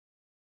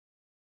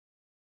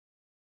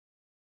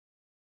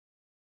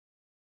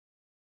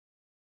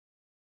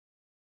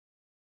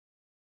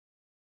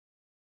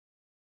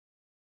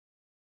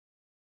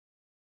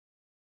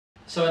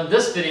So in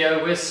this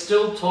video we're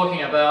still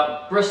talking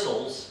about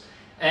bristles,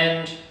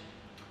 and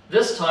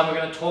this time we're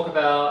going to talk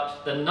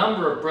about the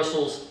number of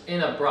bristles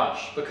in a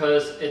brush,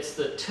 because it's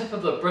the tip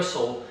of the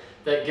bristle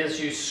that gives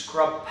you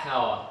scrub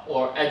power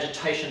or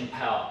agitation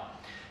power.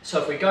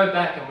 So if we go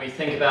back and we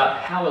think about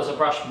how is a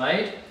brush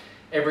made,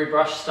 every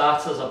brush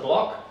starts as a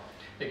block.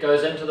 It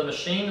goes into the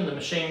machine and the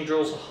machine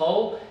drills a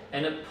hole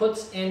and it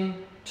puts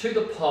into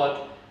the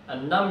pod a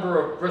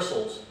number of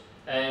bristles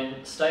and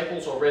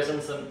staples or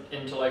resins them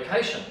into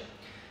location.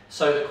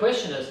 So the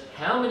question is,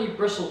 how many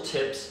bristle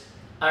tips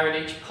are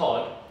in each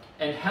pod,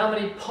 and how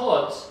many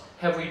pods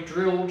have we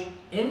drilled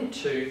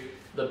into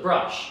the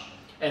brush?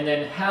 And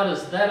then how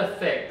does that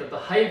affect the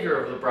behavior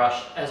of the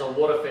brush as a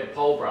water-fed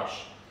pole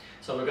brush?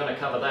 So we're going to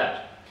cover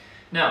that.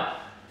 Now,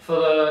 for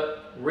the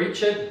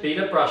Reacher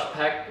beater brush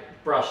pack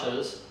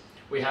brushes,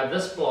 we have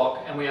this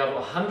block and we have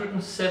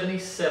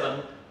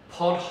 177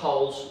 pod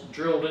holes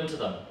drilled into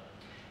them.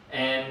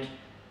 And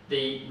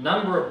the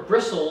number of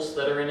bristles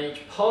that are in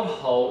each pod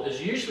hole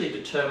is usually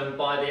determined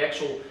by the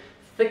actual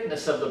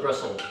thickness of the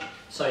bristle.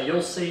 So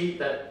you'll see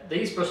that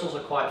these bristles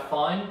are quite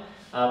fine.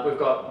 We've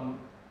got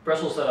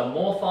bristles that are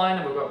more fine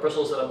and we've got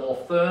bristles that are more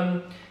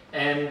firm,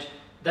 and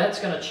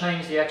that's going to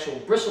change the actual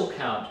bristle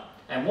count.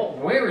 And what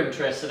we're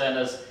interested in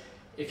is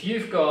if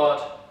you've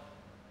got,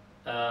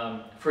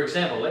 for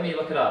example, let me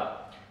look it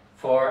up.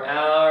 For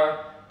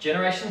our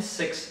Generation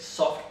 6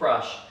 soft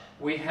brush,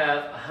 we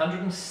have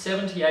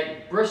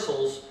 178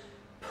 bristles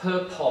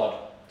per pod.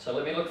 So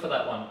let me look for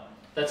that one.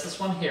 That's this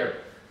one here.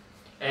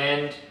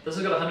 And this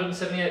has got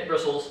 178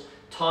 bristles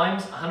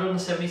times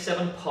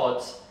 177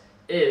 pods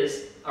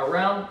is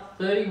around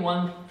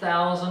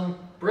 31,000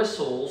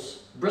 bristle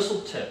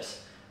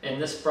tips in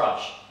this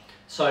brush.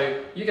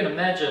 So you can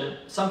imagine,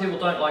 some people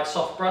don't like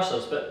soft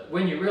brushes, but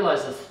when you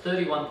realize there's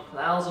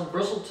 31,000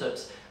 bristle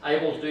tips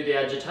able to do the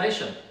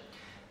agitation,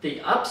 the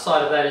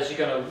upside of that is you're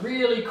going to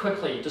really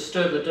quickly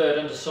disturb the dirt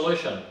into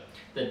solution.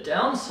 The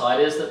downside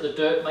is that the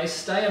dirt may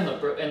stay in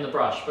the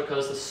brush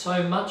because there's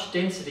so much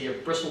density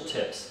of bristle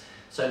tips.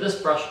 So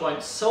this brush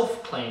won't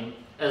self-clean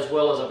as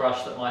well as a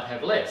brush that might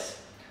have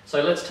less.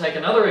 So let's take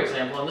another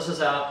example, and this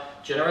is our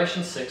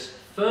Generation 6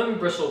 firm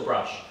bristle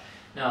brush.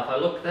 Now if I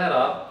look that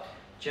up,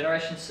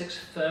 Generation 6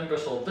 firm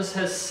bristle, this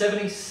has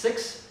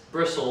 76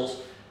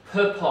 bristles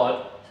per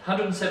pod,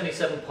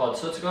 177 pods,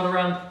 so it's got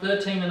around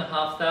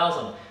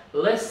 13,500,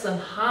 less than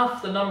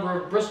half the number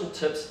of bristle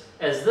tips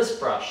as this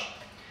brush.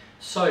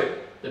 So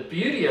the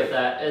beauty of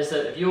that is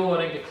that if you're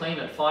wanting to clean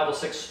at 5 or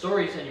 6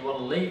 stories and you want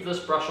to leave this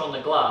brush on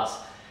the glass,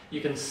 you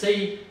can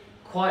see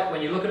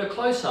when you look at it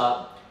close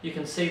up, you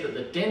can see that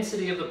the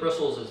density of the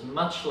bristles is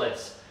much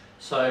less.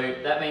 So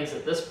that means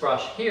that this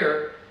brush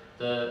here,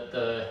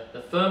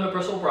 the firmer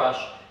bristle brush,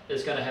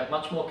 is going to have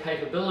much more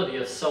capability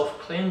of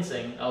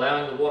self-cleansing,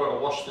 allowing the water to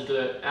wash the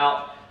dirt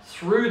out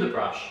through the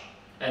brush.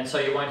 And so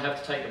you won't have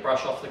to take the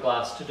brush off the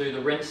glass to do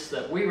the rinse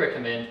that we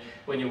recommend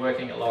when you're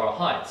working at lower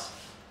heights.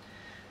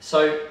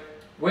 So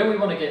when we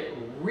want to get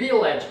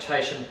real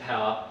agitation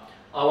power,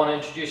 I want to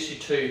introduce you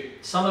to,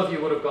 some of you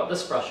would have got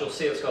this brush, you'll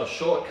see it's got a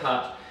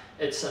shortcut.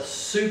 It's a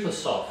super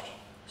soft,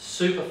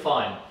 super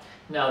fine.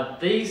 Now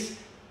these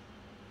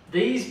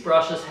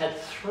brushes had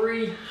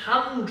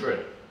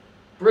 300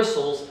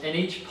 bristles in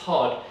each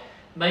pod,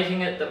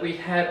 making it that we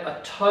had a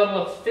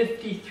total of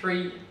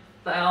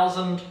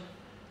 53,000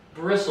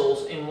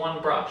 bristles in one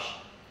brush.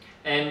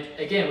 And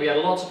again, we had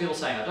lots of people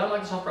saying, I don't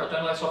like the soft brush, I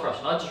don't like the soft brush.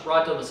 And I just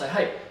write to them and say,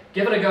 hey,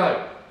 give it a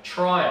go.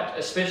 Try it,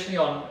 especially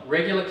on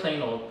regular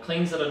clean or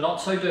cleans that are not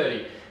so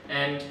dirty.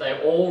 And they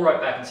all wrote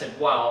back and said,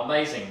 wow,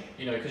 amazing.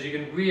 You know, because you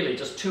can really,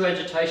 just 2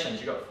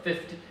 agitations, you've got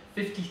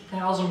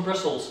 50,000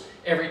 bristles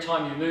every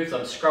time you move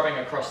them, scrubbing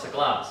across the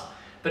glass.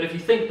 But if you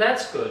think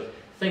that's good,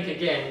 think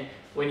again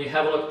when you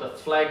have a look at the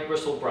flag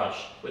bristle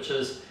brush, which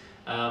is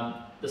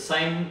the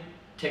same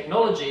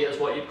technology as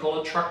what you'd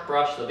call a truck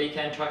brush, the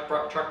VCAN truck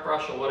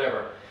brush or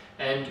whatever.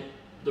 And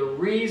the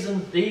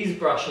reason these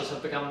brushes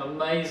have become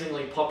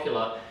amazingly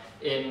popular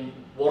in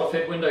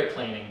water-fed window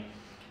cleaning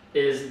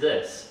is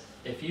this.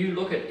 If you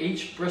look at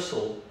each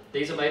bristle,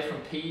 these are made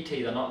from PET,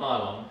 they're not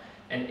nylon,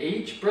 and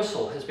each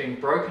bristle has been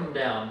broken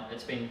down.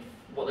 It's been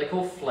what they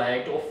call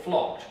flagged or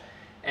flocked.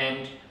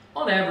 And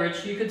on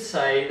average, you could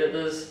say that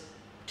there's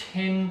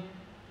 10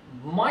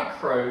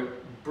 micro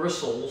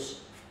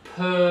bristles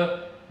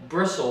per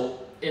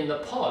bristle in the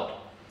pod.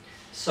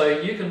 So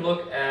you can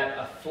look at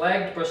a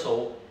flagged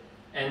bristle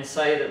and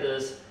say that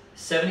there's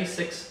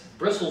 76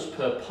 bristles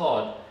per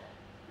pod,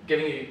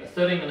 giving you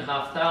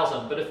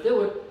 13,500. But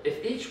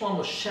if each one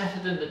was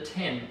shattered into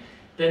 10,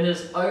 then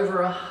there's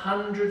over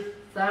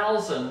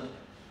 100,000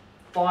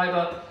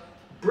 fiber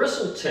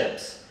bristle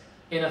tips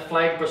in a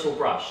flag bristle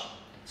brush.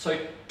 So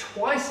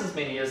twice as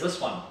many as this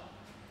one.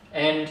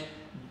 And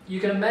you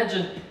can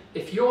imagine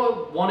if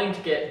you're wanting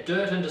to get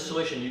dirt into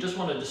solution, you just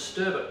want to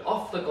disturb it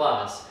off the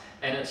glass,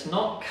 and it's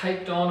not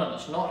caked on and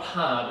it's not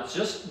hard, it's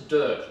just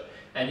dirt,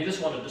 and you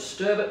just want to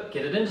disturb it,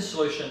 get it into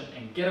solution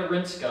and get a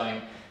rinse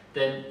going,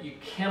 then you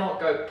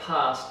cannot go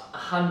past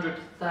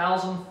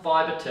 100,000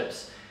 fiber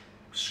tips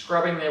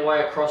scrubbing their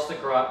way across the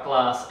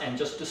glass and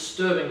just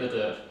disturbing the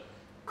dirt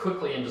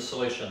quickly into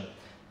solution.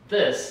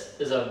 This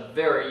is a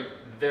very,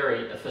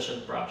 very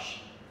efficient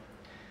brush.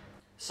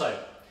 So,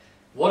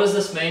 what does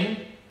this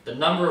mean? The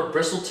number of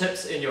bristle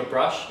tips in your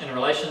brush in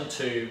relation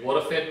to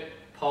water-fed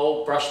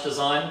pole brush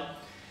design?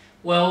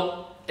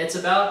 Well, it's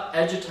about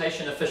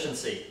agitation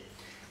efficiency,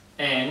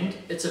 and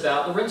it's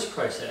about the rinse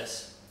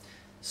process.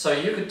 So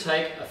you could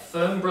take a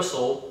firm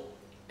bristle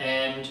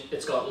and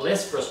it's got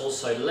less bristles,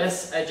 so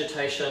less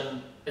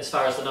agitation as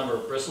far as the number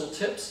of bristle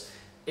tips.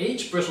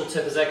 Each bristle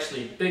tip is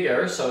actually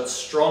bigger, so it's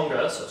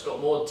stronger, so it's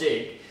got more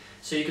dig.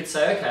 So you could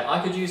say, okay,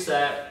 I could use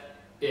that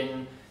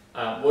in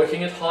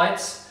working at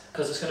heights,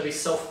 because it's going to be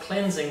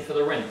self-cleansing for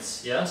the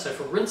rinse. Yeah? So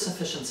for rinse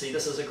efficiency,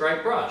 this is a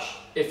great brush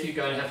if you're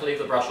going to have to leave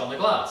the brush on the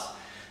glass.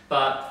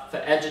 But for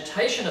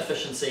agitation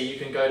efficiency, you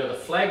can go to the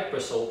flag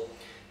bristle.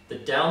 The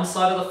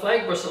downside of the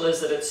flag bristle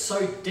is that it's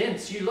so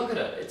dense. You look at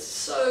it, it's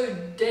so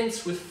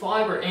dense with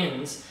fiber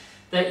ends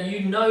that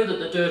you know that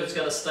the dirt is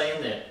going to stay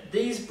in there.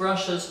 These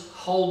brushes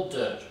hold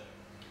dirt,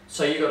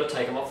 so you've got to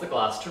take them off the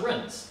glass to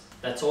rinse.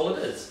 That's all it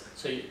is.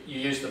 So you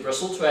use the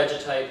bristle to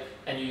agitate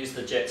and you use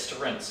the jets to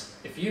rinse.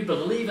 If you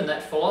believe in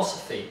that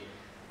philosophy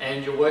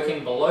and you're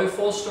working below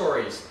 4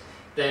 stories,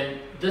 then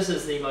this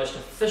is the most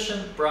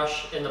efficient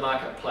brush in the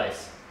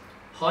marketplace.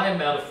 High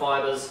amount of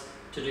fibers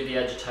to do the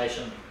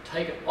agitation.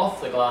 Take it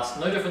off the glass,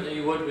 no different than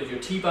you would with your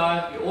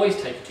T-bar. You always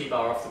take your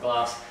T-bar off the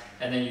glass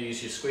and then you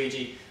use your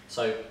squeegee.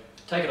 So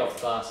take it off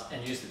the glass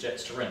and use the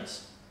jets to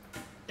rinse.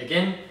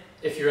 Again,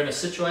 if you're in a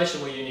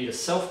situation where you need a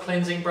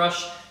self-cleansing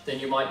brush, then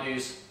you might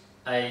use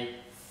a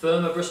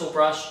firmer bristle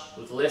brush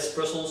with less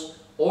bristles,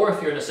 or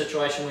if you're in a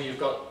situation where you've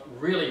got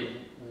really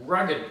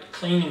rugged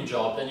cleaning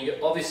job, then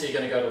you're obviously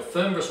going to go to a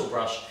firm bristle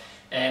brush.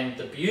 And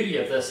the beauty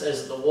of this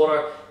is the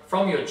water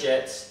from your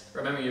jets,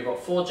 remember you've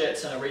got 4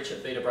 jets in a reach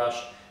at beater brush,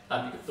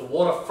 the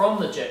water from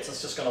the jets is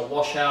just going to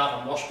wash out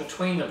and wash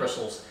between the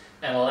bristles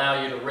and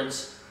allow you to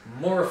rinse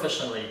more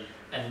efficiently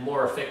and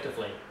more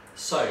effectively.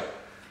 So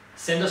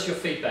send us your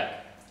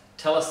feedback,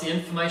 tell us the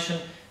information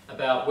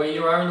about where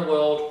you are in the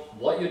world,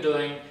 what you're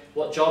doing,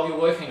 what job you're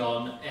working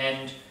on,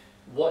 and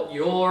what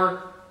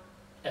your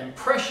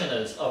impression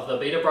is of the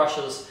beater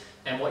brushes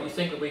and what you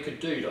think that we could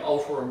do to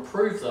alter or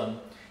improve them.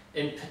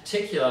 In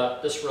particular,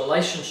 this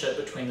relationship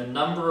between the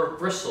number of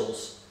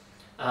bristles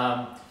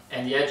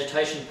and the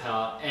agitation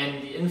power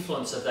and the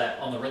influence of that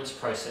on the rinse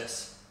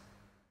process.